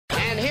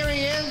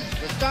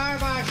star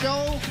of our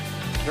show,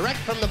 direct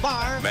from the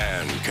bar,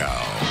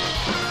 Mancow.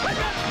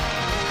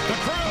 The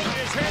crew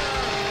is here.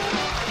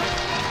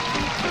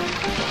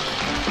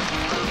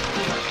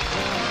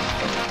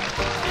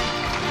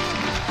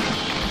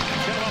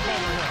 Get him up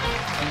over here.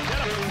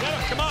 Get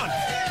him. Come on.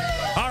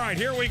 All right,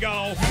 here we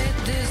go.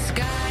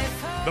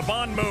 The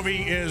Bond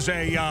movie is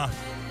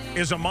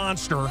a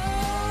monster.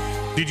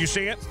 Did you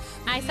see it?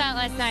 I saw it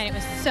last night. It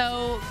was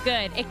so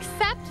good,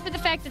 except for the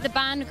fact that the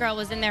Bond girl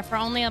was in there for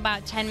only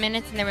about 10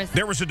 minutes, and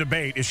there was a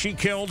debate. Is she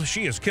killed?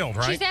 She is killed,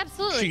 right? She's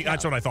absolutely killed.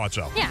 That's what I thought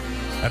so. Yeah.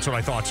 That's what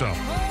I thought so.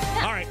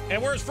 Yeah. All right,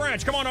 and where's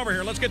French? Come on over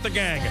here. Let's get the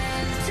gang.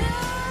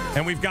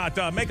 And we've got,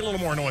 make a little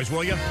more noise,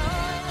 will you?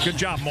 Good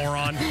job,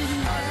 moron.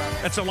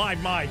 That's a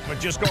live mic, but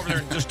just go over there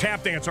and just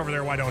tap dance over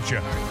there, why don't you?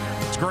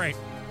 It's great.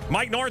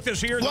 Mike North is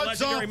here, the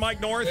legendary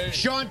Mike North. Hey.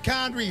 Sean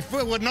Connery.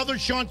 Another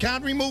Sean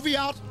Connery movie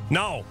out?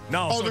 No.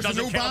 Oh, so it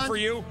doesn't count Bond? For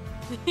you?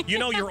 You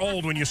know you're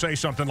old when you say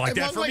something like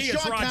that. For me,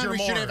 it's Sean Roger Connery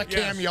Moore. should have a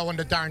cameo in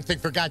the darn thing,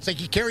 for God's sake.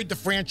 He carried the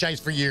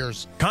franchise for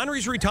years.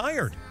 Connery's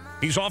retired.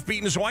 He's off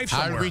beating his wife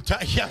somewhere.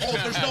 Yeah,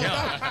 there's no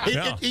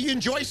doubt. He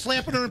enjoys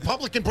slapping her in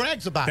public and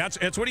brags about it.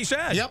 That's what he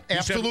said. Yep, he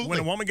absolutely. Said, when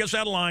a woman gets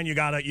out of line, you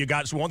got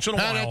once in a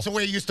while. That's the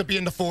way it used to be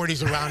in the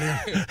 40s around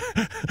here.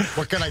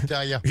 What can I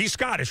tell you? He's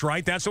Scottish,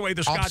 right? That's the way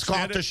the Scots did it?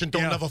 I'm Scottish, and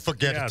don't never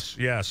forget it.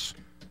 Yes.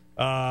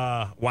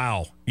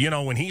 Wow. You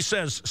know, when he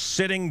says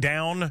sitting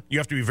down, you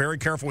have to be very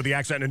careful with the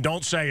accent, and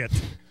don't say it.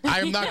 I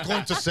am not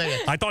going to say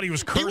it. I thought he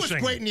was cursing. He was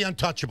great in The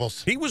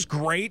Untouchables. He was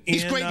great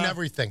He's great in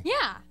everything.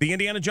 Yeah. The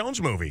Indiana Jones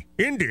movie.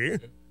 Indy.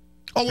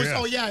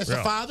 As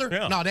the father?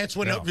 Yeah. No, that's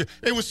when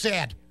it was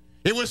sad.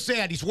 It was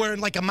sad. He's wearing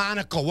like a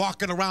monocle,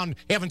 walking around,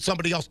 having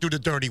somebody else do the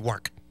dirty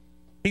work.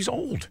 He's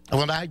old.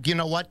 Well, you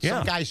know what?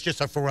 Some guys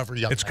just are forever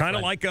young. It's kind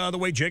of like the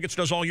way Jiggets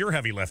does all your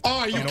heavy lifting. Oh,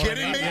 are you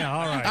kidding me? Yeah,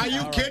 all right. Are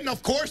you kidding?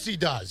 Of course he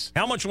does.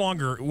 How much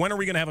longer? When are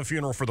we going to have a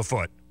funeral for the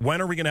foot?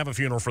 When are we going to have a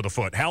funeral for the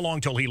foot? How long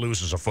till he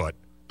loses a foot?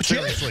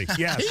 Seriously,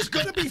 yes. He's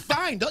going to be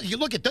fine. You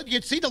look at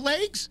you see the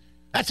legs?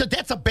 That's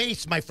a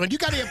base, my friend. You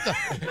got to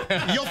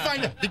have you'll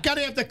find it. You got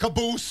to have the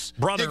caboose.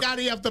 Brother, you got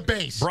to have the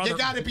base. You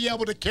got to be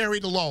able to carry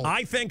the load.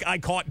 I think I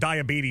caught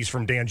diabetes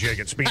from Dan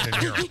Jiggets being in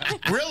here.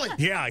 Really?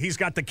 Yeah, he's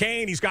got the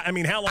cane.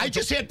 How long? I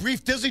just had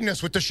brief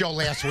dizziness with the show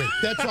last week.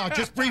 That's all.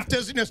 Just brief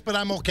dizziness, but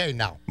I'm okay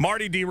now.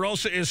 Marty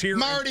DeRosa is here.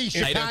 Marty,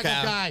 Chicago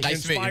guy.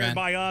 Nice to meet you, Inspired man.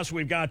 by us.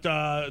 We've got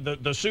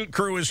the suit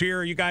crew is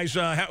here. You guys,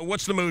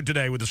 what's the mood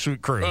today with the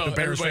suit crew? Well, the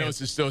Bears everybody fans?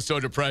 else is still so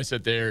depressed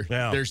that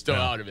they're still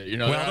out of it. You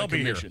know, well, they'll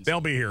be here.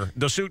 They'll be here.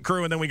 The suit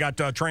crew, and then we got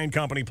Train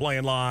Company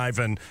playing live,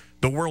 and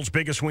the world's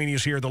biggest weenie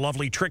is here. The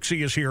lovely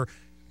Trixie is here.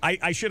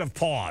 I should have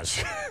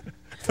paused.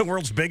 The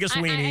world's biggest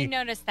weenie. I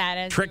noticed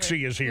that.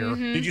 Trixie is here.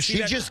 Mm-hmm. Did you see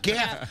that? She just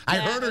gasped. I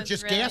heard her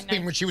just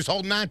gasping when she was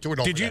holding on to it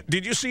over there.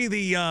 Did you see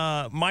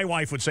the, my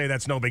wife would say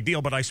that's no big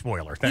deal, but I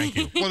spoil her. Thank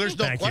you. Well, there's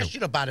no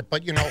question about it,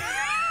 but,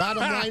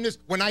 bottom line is,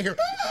 when I hear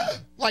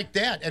like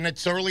that, and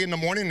it's early in the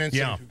morning, and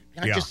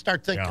I just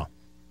start thinking,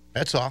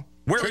 that's all.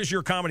 Where is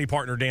your comedy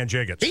partner, Dan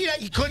Jiggets?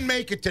 He couldn't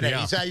make it today.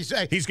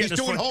 Yeah. He's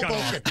doing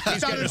Hoboken.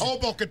 He's down in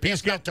Hoboken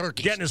passing out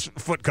turkeys. Getting his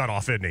foot cut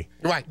off, isn't he?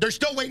 Right. They're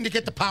still waiting to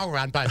get the power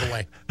on, by the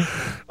way.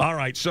 All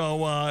right.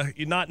 So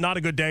not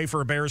a good day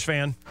for a Bears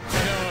fan?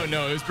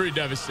 No, it was pretty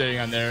devastating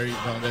on there.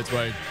 That's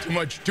why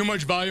too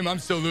much volume. I'm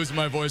still losing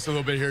my voice a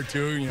little bit here,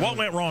 too. What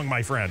went wrong,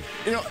 my friend?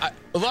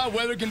 A lot of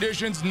weather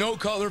conditions, no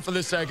color for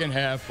the second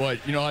half, but,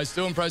 I was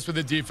still impressed with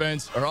the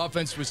defense. Our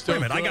offense was still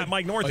Wait a minute, good. I got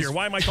Mike North here.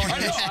 Why am I talking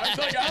to this?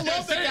 I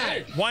love the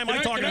guy. Why am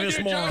I talking to this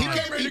moron?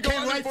 He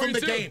came right from the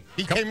game.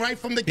 He came right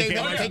from the game. He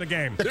came right from the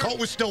game. The coat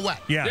was still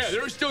wet. Yes. Yeah,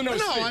 there was still no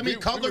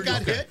Cutler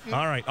got hit.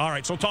 All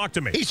right. So talk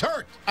to me. He's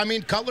hurt.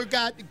 Cutler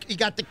got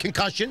the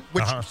concussion,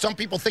 which some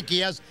people think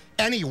he has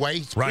anyway.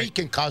 He's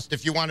pre-concussed,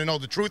 if you want to know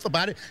the truth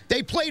about it.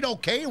 They played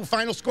okay. The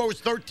final score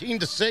was 13-6,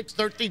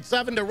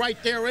 13-7. They're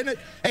right there in it.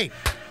 Hey,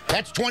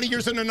 that's 20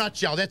 years in a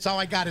nutshell. That's how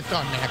I got it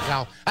done,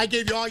 Mancow. I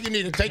gave you all you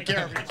needed. Take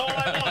care of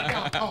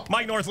it.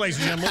 Mike North, ladies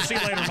and gentlemen. We'll see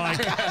you later,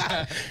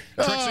 Mike.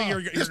 Trixie,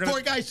 you're this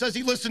poor guy says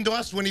he listened to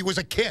us when he was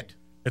a kid.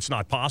 It's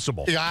not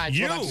possible. Yeah, that's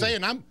what I'm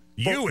saying.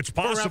 It's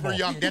possible. Forever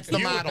young. That's the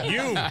motto.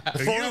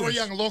 Forever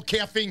young. Low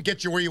caffeine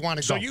gets you where you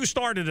want to go. So you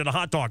started at a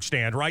hot dog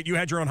stand, right? You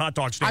had your own hot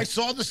dog stand. I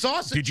saw the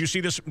sausage. Did you see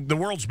this? The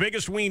world's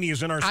biggest weenie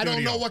is in our studio. I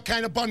don't know what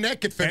kind of bun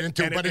that could fit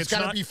into, but it's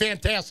got to be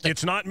fantastic.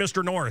 It's not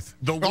Mr. North.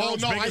 The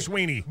world's biggest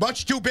weenie.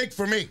 Much too big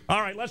for me.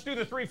 All right, let's do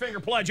the three-finger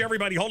pledge.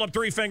 Everybody, hold up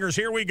 3 fingers.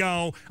 Here we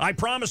go. I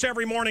promise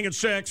every morning at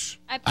 6.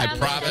 I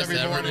promise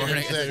every morning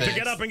at 6. To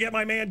get up and get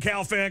my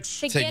Mancow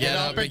fix. To get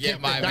up and get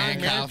my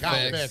Mancow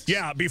fix.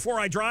 Yeah, before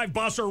I drive,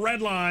 bus, or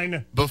red line.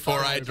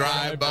 Before I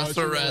drive, bus,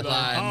 or red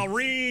line. I'll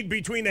read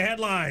between the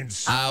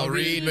headlines. I'll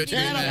read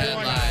between the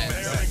headlines.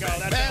 There we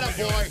go. That's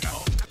boy.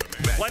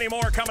 Plenty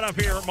more coming up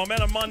here.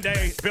 Momentum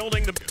Monday.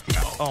 Building the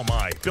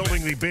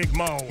big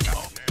Mo.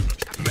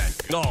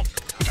 Oh,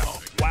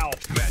 wow.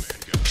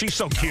 She's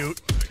so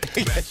cute.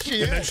 Yes, she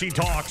is. And then she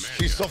talks.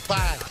 She's so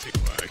fine.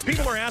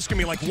 People are asking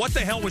me, like, what the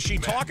hell was she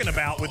talking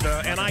about with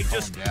the, and I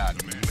just,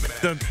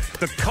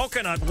 the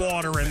coconut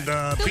water and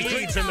the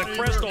beads and the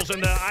crystals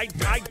and I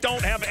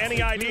don't have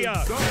any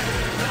idea.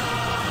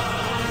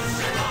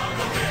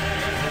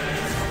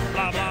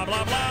 Blah, blah,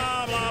 blah,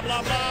 blah, blah,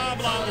 blah, blah,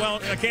 blah. Well,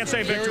 I can't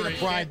say victory.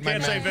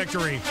 Can't say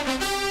victory.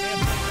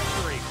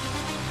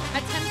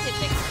 Attempted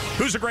victory.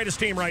 Who's the greatest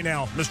team right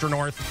now, Mr.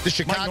 North? The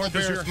Chicago North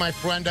Bears, my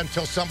friend,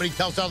 until somebody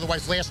tells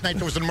otherwise. Last night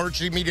there was an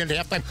emergency meeting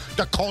at halftime.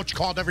 The coach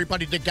called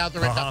everybody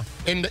together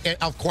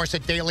of course,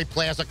 at Daily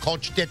Plaza.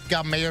 Coach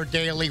Ditka, Mayor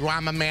Daley,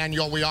 Rahm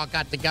Emanuel, we all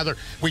got together.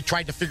 We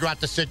tried to figure out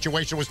the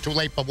situation. It was too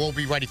late, but we'll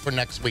be ready for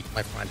next week,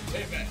 my friend.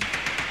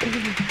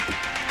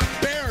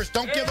 Bears,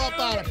 don't give up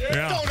on them.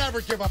 Yeah. Don't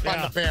ever give up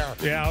on the Bear.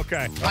 Yeah,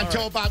 okay.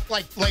 Until about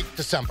late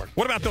December.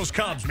 What about those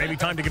Cubs? Maybe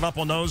time to give up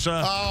on those?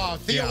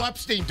 Theo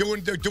Epstein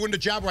doing the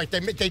job right.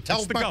 They tell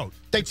it's the GOAT.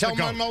 They tell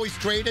Monmo he's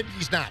traded.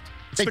 He's not.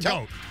 It's the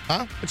GOAT.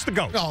 Huh? It's the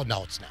GOAT. Oh,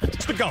 no, it's not.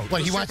 It's the GOAT.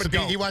 Well, he wants to be.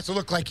 He wants to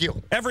look like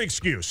you. Every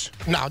excuse.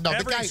 No.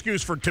 Every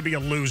excuse to be a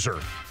loser.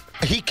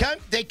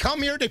 They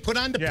come here. They put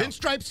on the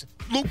pinstripes.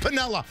 Lou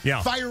Piniella,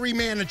 fiery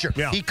manager.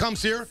 Yeah. He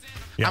comes here.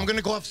 Yeah. I'm going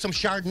to go have some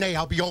Chardonnay.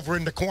 I'll be over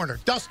in the corner.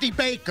 Dusty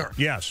Baker.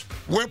 Yes.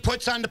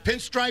 Puts on the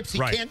pinstripes. He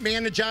can't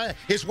manage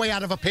his way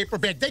out of a paper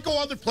bag. They go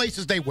other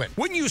places, they win.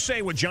 Wouldn't you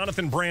say what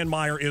Jonathan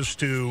Brandmeier is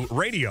to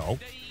radio?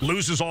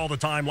 Loses all the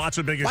time, lots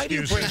of big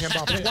excuses. Why do you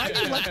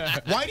bring him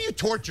up? Why do you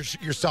torture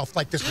yourself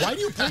like this? Why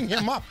do you bring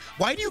him up?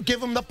 Why do you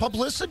give him the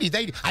publicity?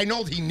 I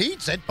know he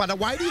needs it, but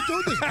why do you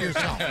do this to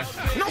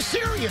yourself? No,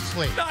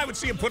 seriously. No, I would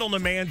see him put on the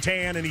man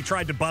tan, and he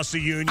tried to bust the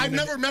union. I've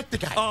never met the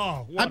guy.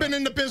 Oh, I've been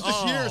in the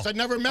business years. I've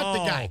never met the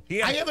guy.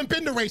 I haven't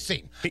been to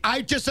Racine.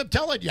 I just am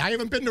telling you, I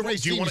haven't been to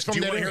Racine. Do you want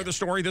to hear the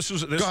story? This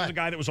is the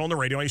guy that was on the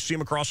radio. I used to see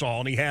him across the hall,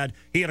 and he had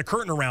a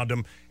curtain around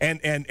him. And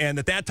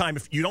at that time,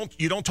 if you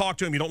don't talk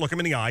to him, you don't look him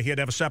in the eye. He had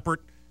to have a separate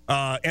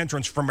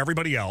entrance from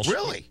everybody else.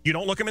 Really? You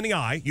don't look him in the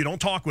eye. You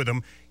don't talk with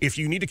him. If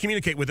you need to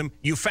communicate with him,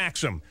 you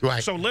fax him.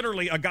 Right. So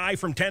literally, a guy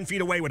from 10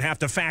 feet away would have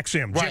to fax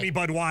him. Right. Jimmy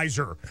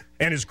Budweiser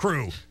and his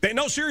crew.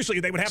 Seriously,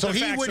 they would have to fax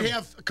him. So he would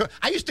have.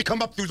 I used to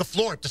come up through the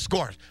floor to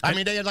score. I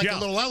mean, they had a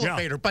little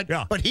elevator, but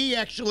he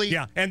actually.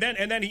 Yeah, and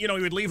then he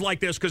would leave like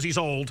this because he's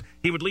old.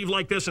 He would leave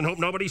like this and hope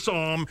nobody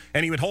saw him,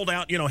 and he would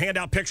hand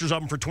out pictures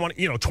of him for 20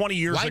 years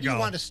ago. Why do you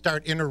want to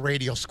start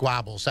inter-radio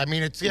squabbles? I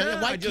mean,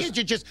 why can't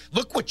you just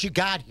look what you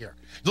got here?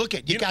 Look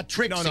at you got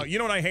Trixie. No, you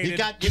know what I hated? You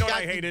got what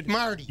I hated?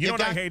 Marty. You know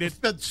what I hated?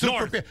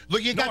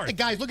 Look, you got the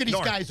guys. Look at these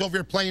guys over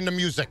here playing the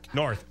music.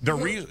 North. The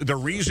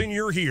reason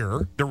you're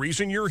here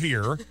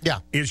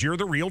is you're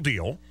the real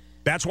deal.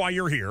 That's why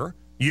you're here.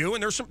 You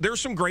and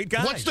there's some great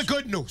guys. What's the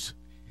good news?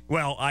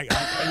 Well, I'm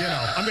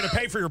going to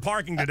pay for your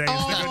parking today. Is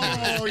the good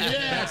news. Oh, yeah.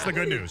 That's the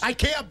good news. I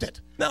cabbed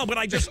it. No, but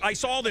I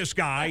saw this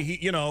guy.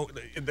 He,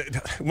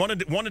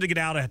 wanted to get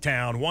out of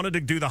town, wanted to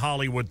do the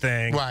Hollywood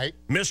thing. Right.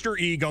 Mr.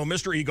 Ego,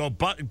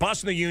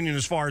 busting the union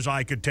as far as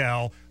I could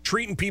tell,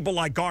 treating people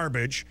like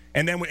garbage,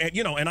 and then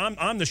and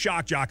I'm the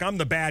shock jock. I'm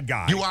the bad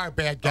guy. You are a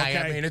bad guy. Okay?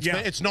 I mean,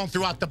 it's known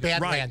throughout the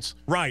Badlands.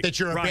 Right. That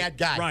you're a bad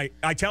guy. Right.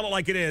 I tell it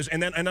like it is,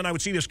 and then I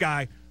would see this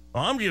guy. Oh,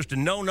 I'm just a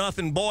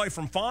know-nothing boy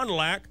from Fond du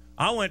Lac.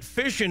 I went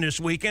fishing this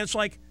weekend. It's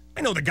like,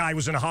 I know the guy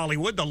was in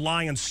Hollywood, the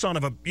lying son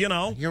of a,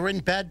 You're in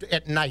bed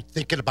at night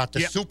thinking about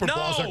the Super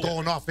Bowls are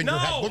going off in your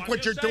head. Look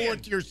what you're doing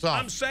to yourself.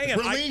 I'm saying.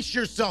 Release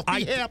yourself.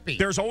 Be happy.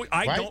 There's always,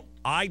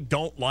 I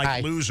don't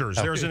like losers.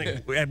 There's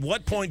at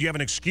what point do you have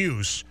an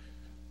excuse?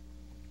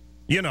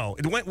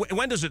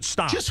 When does it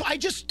stop?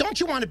 Don't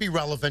you want to be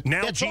relevant?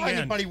 Now That's GN. all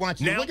anybody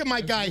wants to do. Look at my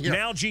guy here.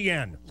 Now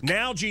GN.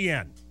 Now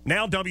GN.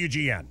 Now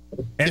WGN.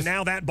 And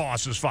now that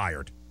boss is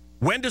fired.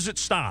 When does it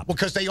stop? Well,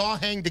 because they all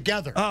hang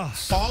together. All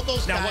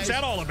those guys. Now, what's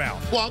that all about?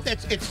 Well,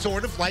 it's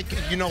sort of like,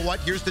 you know what?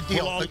 Here's the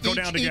deal. We'll all go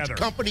down together. Each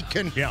company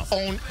can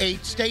own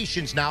 8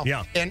 stations now.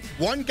 Yeah. And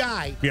one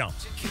guy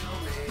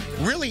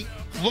really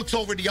looks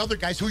over the other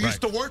guys who used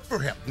to work for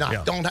him. No,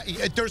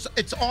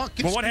 it's all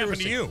conspiracy. Well, what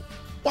happened to you?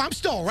 Well, I'm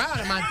still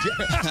around.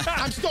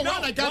 I'm still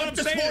around. I got up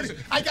this morning.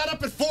 I got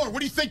up at 4. What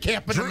do you think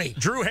happened to me?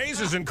 Drew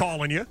Hayes isn't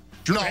calling you.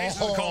 Drew's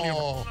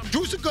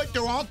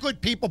they're all good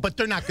people, but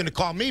they're not going to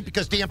call me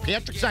because Dan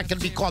Patrick's not going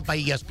to be called by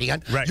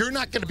ESPN. Right. You're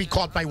not going to be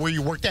called by where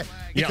you worked at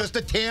because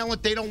the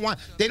talent they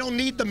don't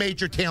need the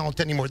major talent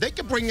anymore. They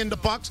can bring in the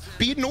Bucks,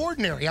 be an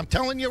ordinary. I'm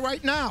telling you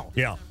right now.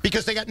 Yeah.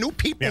 Because they got new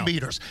people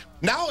meters.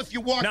 Now, if you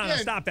walk in, no,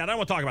 stop that. I don't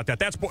want to talk about that.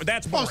 That's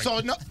boring. Oh,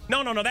 so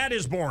no, that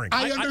is boring.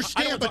 I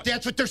understand, but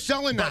that's what they're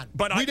selling on.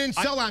 But we didn't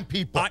sell on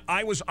people.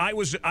 It was.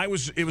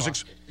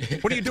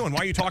 What are you doing?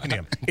 Why are you talking to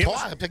him?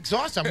 I'm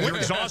exhausted. You're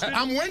exhausted?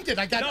 I'm winded.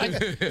 I got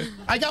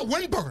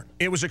windburn.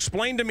 It was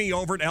explained to me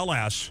over at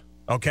LS,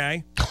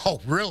 okay?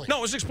 Oh, really? No,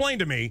 it was explained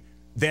to me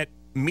that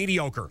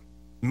mediocre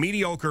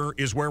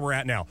is where we're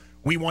at now.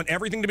 We want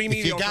everything to be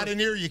mediocre. If you got an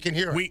ear, you can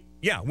hear it.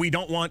 We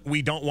don't want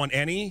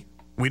any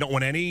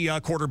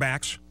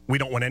quarterbacks. We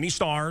don't want any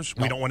stars.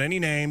 No. We don't want any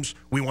names.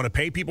 We want to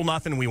pay people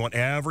nothing. We want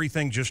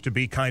everything just to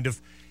be kind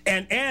of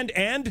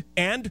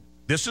and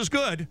this is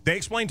good. They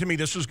explained to me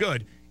this is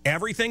good.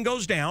 Everything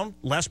goes down.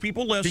 Less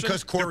people listen.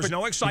 Because there's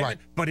no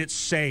excitement, but it's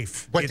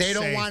safe. But it's they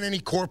don't safe. want any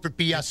corporate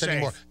BS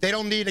anymore. They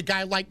don't need a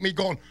guy like me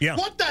going,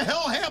 what the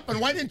hell happened?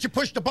 Why didn't you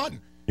push the button?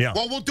 Yeah.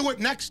 Well, we'll do it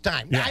next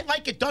time. Yeah. I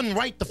like it done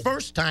right the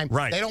first time.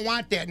 Right. They don't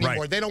want that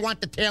anymore. Right. They don't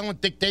want the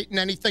talent dictating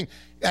anything.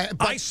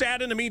 I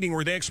sat in a meeting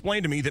where they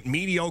explained to me that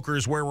mediocre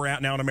is where we're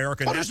at now in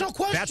America. Well, there's no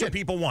question. That's what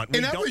people want.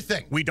 In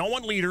everything. We don't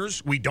want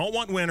leaders. We don't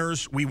want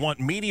winners. We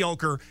want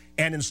mediocre.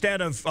 And instead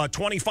of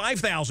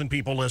 25,000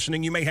 people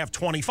listening, you may have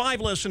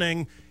 25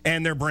 listening,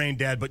 and they're brain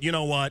dead. But you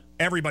know what?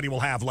 Everybody will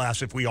have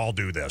less if we all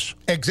do this.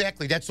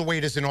 Exactly. That's the way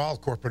it is in all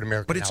corporate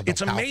America. But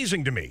it's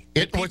amazing to me.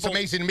 It's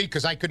amazing to me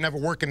because I could never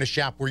work in a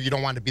shop where you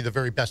don't want to be the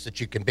very best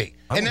that you can be.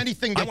 And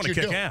anything that you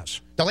do. Kick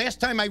ass. The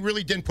last time I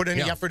really didn't put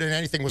any effort in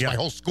anything was my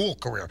whole school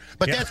career.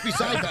 But that's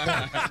beside the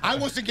point. I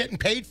wasn't getting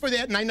paid for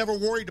that, and I never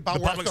worried about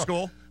the public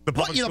school. The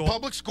public school.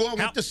 Public school. I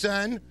went to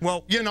Sen.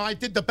 Well, I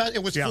did the best.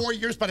 It was 4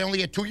 years, but I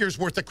only had 2 years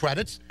worth of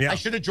credits. I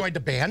should have joined a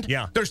band.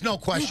 Yeah. There's no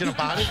question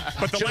about it.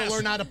 But should have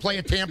learned how to play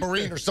a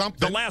tambourine or something.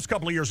 The last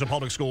couple of years of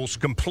public schools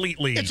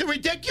completely. It's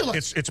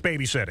ridiculous. It's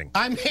babysitting.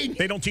 I mean,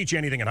 they don't teach you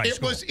anything in high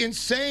school. It was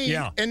insane.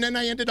 Yeah. And then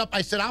I ended up.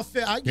 I said,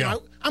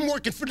 I'm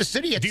working for the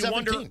city at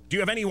 17. Do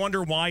you have any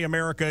wonder why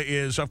America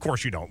is? Of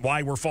course you don't.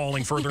 Why we're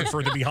falling further and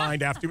further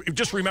behind after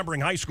just remembering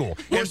high school.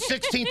 We're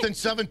 16th and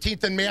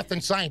 17th in math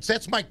and science.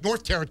 That's Mike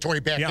North territory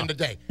back in the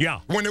day. Yeah.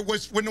 When it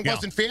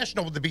wasn't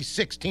fashionable to be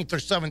 16th or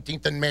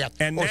 17th in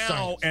math or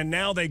science. And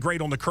now they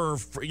grade on the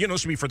curve. It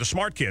used to be for the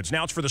smart kids.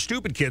 Now it's for the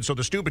stupid kids, so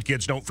the stupid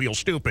kids don't feel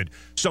stupid.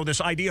 So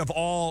this idea of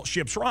all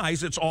ships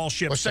rise, it's all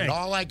ships sink.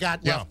 All I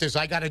got left is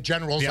I got a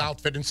general's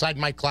outfit inside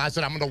my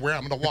closet. I'm going to wear.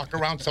 I'm going to walk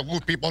around,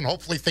 salute people, and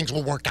hopefully things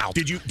will work out.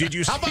 Did you?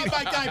 How about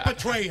my guy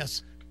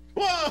Petraeus?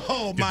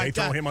 Whoa, my God. Did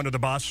they throw him under the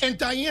bus? And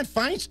Dianne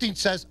Feinstein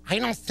says, I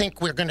don't think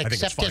we're going to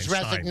accept his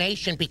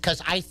resignation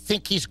because I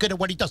think he's good at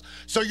what he does.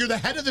 So you're the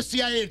head of the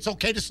CIA. It's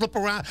okay to sleep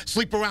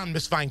around,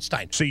 Miss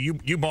Feinstein. See,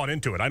 you bought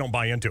into it. I don't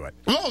buy into it.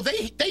 No,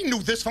 they knew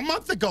this a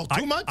month ago,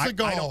 2 months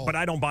ago. But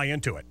I don't buy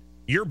into it.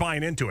 You're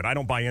buying into it. I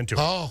don't buy into it.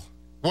 Oh,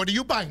 what are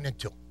you buying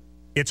into?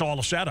 It's all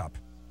a setup.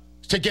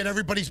 To get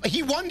everybody's,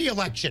 he won the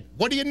election.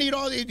 What do you need?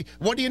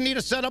 What do you need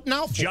a setup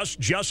now for?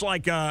 Just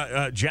like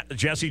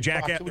Jesse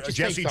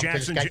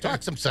Jackson.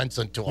 Talk some sense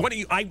into him. What do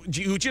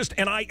you just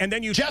and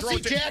then you Jesse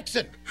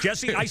Jackson.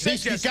 Jesse, I said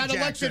he got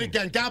elected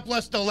again. God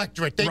bless the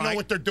electorate. They know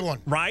what they're doing.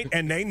 Right,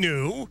 and they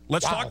knew.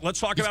 Let's talk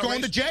He's about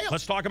going to jail.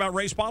 Let's talk about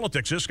race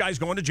politics. This guy's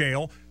going to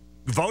jail.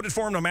 Voted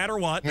for him no matter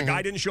what. The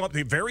guy didn't show up.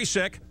 He's very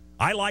sick.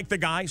 I like the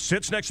guy,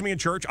 sits next to me in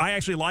church. I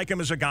actually like him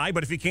as a guy,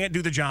 but if he can't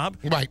do the job,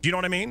 right. Do you know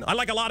what I mean? I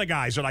like a lot of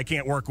guys that I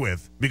can't work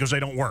with because they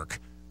don't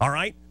work. All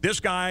right? This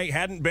guy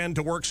hadn't been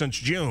to work since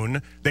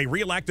June. They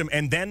reelect him,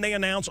 and then they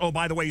announce, oh,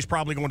 by the way, he's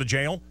probably going to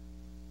jail.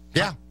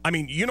 Yeah. I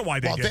mean, you know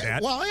why they did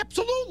that. Well,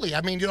 absolutely.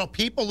 I mean,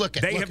 people look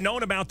at... They have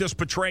known about this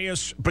General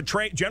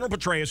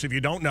Petraeus, if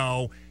you don't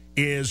know,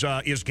 is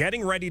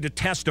getting ready to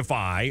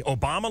testify.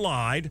 Obama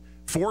lied.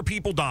 4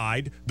 people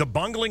died. The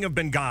bungling of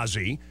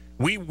Benghazi.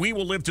 We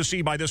will live to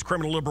see by this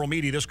criminal liberal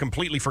media this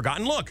completely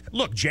forgotten. Look,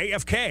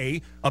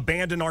 JFK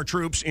abandoned our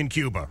troops in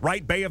Cuba,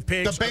 right? Bay of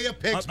Pigs. The Bay of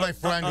Pigs, my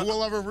friend. Who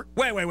will ever...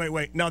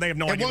 Wait. No, they have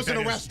no idea. It wasn't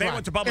a restaurant. They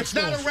went to public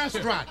schools. It's not a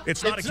restaurant.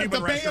 It's not a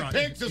Cuban restaurant. The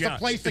Bay of Pigs is a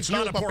place in Cuba. It's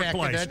not a pork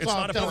place. It's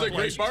not a pork place.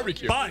 Great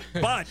barbecue.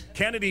 But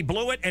Kennedy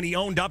blew it, and he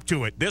owned up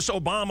to it. This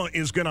Obama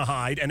is going to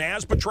hide, and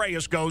as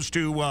Petraeus goes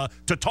to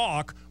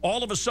talk,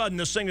 all of a sudden,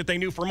 this thing that they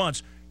knew for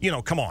months,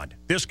 come on.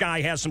 This guy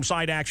has some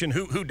side action.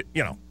 Who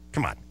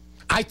come on.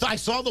 I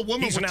saw the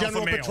woman with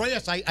General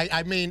Petraeus.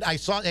 I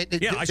saw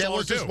it. I saw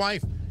her too. His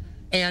wife.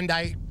 And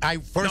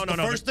the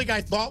first thing I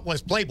thought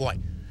was Playboy.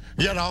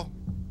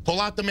 Pull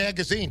out the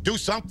magazine, do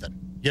something.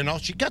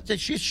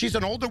 She's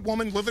an older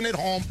woman living at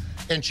home,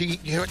 and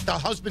the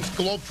husband's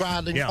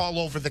globetrotting all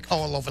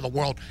over the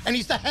world, and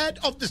he's the head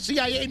of the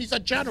CIA, and he's a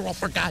general,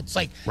 for God's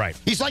sake. Right.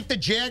 He's like the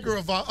Jagger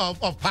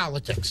of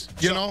politics.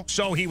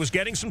 So he was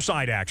getting some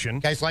side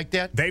action. Guys like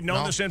that? They've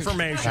known this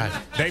information.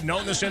 They've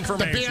known this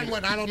information. The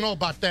bandwidth, I don't know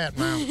about that,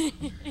 man.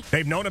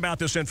 They've known about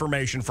this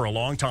information for a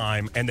long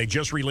time, and they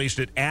just released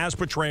it as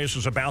Petraeus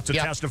was about to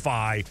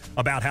testify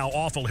about how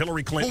awful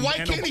Hillary Clinton. Well,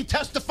 why can't he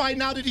testify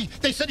now that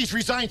they said he's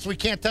resigned, so he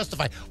can't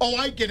testify? Oh,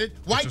 I get it.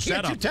 Why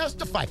can't you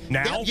testify?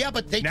 Now? Yeah,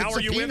 but they can subpoena. Now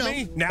are you with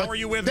me? Now are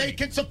you with me? They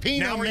can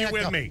subpoena. Now are you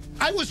with me?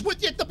 I was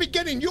with you at the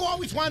beginning. You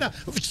always want to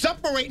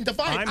separate and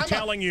divide. I'm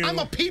telling you. I'm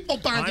a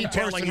people-bonding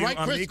person, right,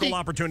 I'm Christy? equal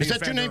opportunity Is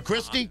that your name,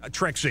 Christy?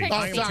 Trixie. Oh,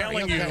 I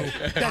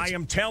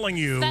am telling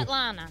you.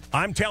 Svetlana.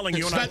 I'm telling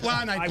you.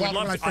 Svetlana.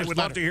 I would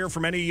love to hear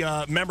from any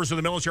members of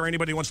the military.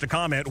 Anybody who wants to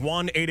comment.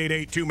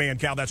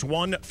 1-888-2-MANCOW. That's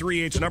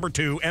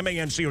 1-3-8-2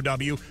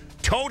 MANCOW.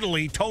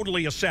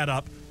 Totally a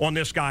setup on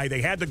this guy.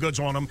 They had the goods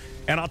on him,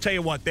 and I'll tell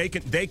you what, they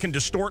can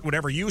distort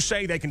whatever you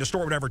say. They can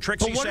distort whatever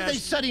Trixie says. But what are they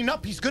setting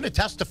up? He's going to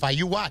testify.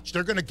 You watch.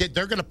 They're going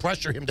to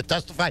pressure him to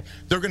testify.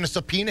 They're going to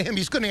subpoena him.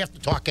 He's going to have to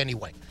talk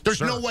anyway.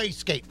 There's no way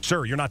escape.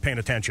 Sir, you're not paying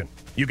attention.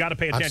 You got to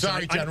pay attention. I'm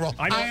sorry, General.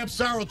 I am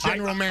sorry,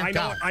 General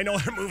Mancow. I know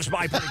it moves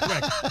by pretty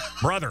quick.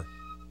 Brother,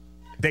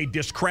 they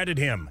discredit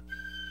him.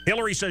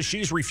 Hillary says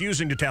she's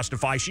refusing to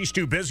testify. She's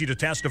too busy to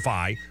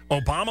testify.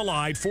 Obama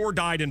lied. 4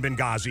 died in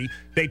Benghazi.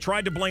 They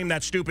tried to blame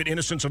that stupid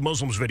Innocence of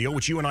Muslims video,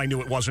 which you and I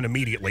knew it wasn't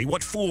immediately.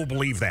 What fool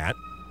believed that?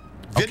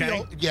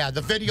 Video, yeah, the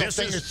video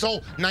thing is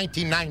so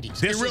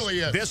 1990s. It really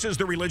is. This is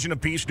the religion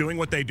of peace doing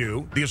what they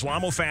do. The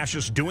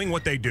Islamo-fascists doing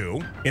what they do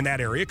in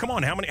that area. Come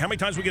on, how many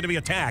times we get to be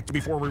attacked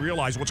before we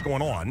realize what's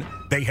going on?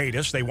 They hate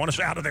us. They want us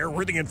out of there.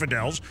 We're the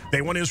infidels.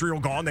 They want Israel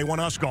gone. They want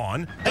us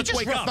gone. Let's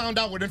wake up. I just found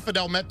out what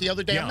infidel meant the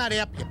other day. Yeah. I'm not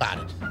happy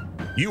about it.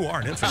 You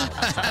are an infidel.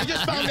 I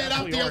just found that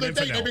out the other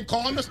day. They've been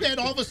calling us that.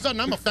 All of a sudden,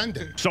 I'm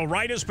offended. So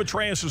right as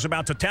Petraeus is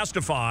about to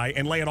testify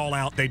and lay it all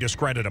out, they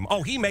discredit him.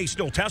 Oh, he may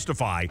still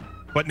testify,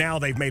 but now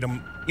they've made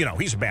him,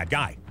 he's a bad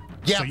guy.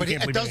 Yeah, so but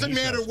it doesn't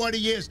matter what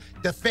he is.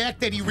 The fact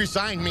that he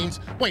resigned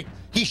means, wait,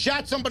 he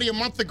shot somebody a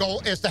month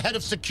ago as the head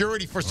of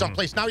security for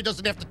someplace. Now he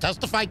doesn't have to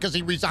testify because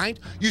he resigned.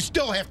 You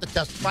still have to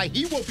testify.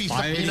 He will be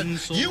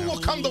subpoenaed. You will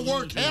come to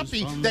work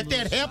happy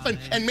that happened,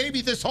 and maybe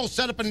this whole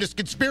setup and this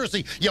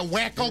conspiracy, you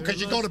wacko, because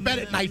you go to bed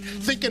at night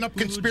thinking up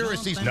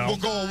conspiracies will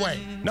go away.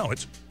 No,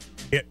 it's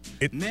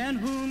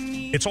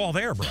all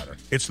there, brother.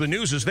 It's the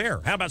news is there.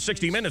 How about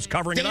 60 Minutes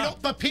covering it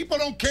up? But people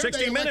don't care.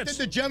 60 they Minutes. Elected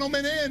the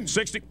gentleman in.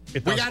 60.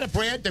 We got a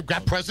Brad. They've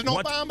got President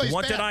Obama.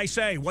 What did I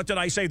say? What did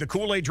I say? The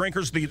Kool-Aid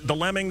drinkers, the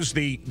lemmings,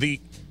 the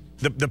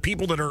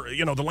people that are,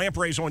 the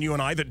lampreys on you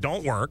and I that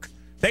don't work.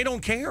 They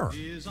don't care.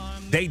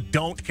 They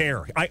don't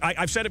care.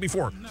 I've said it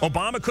before.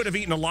 Obama could have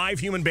eaten a live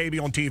human baby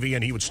on TV,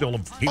 and he would still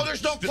have.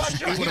 There's no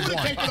question. He would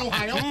have taken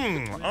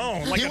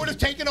Ohio. He would have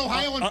taken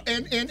Ohio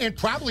and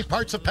probably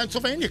parts of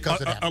Pennsylvania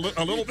because of that.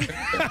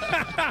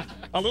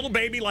 A little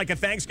baby like a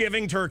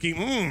Thanksgiving turkey.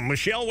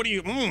 Michelle, what do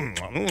you?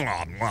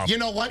 You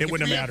know what? It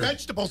wouldn't have mattered.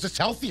 Vegetables, it's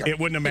healthier. It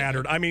wouldn't have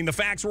mattered. I mean, the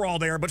facts were all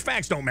there, but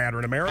facts don't matter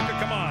in America.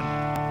 Come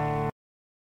on.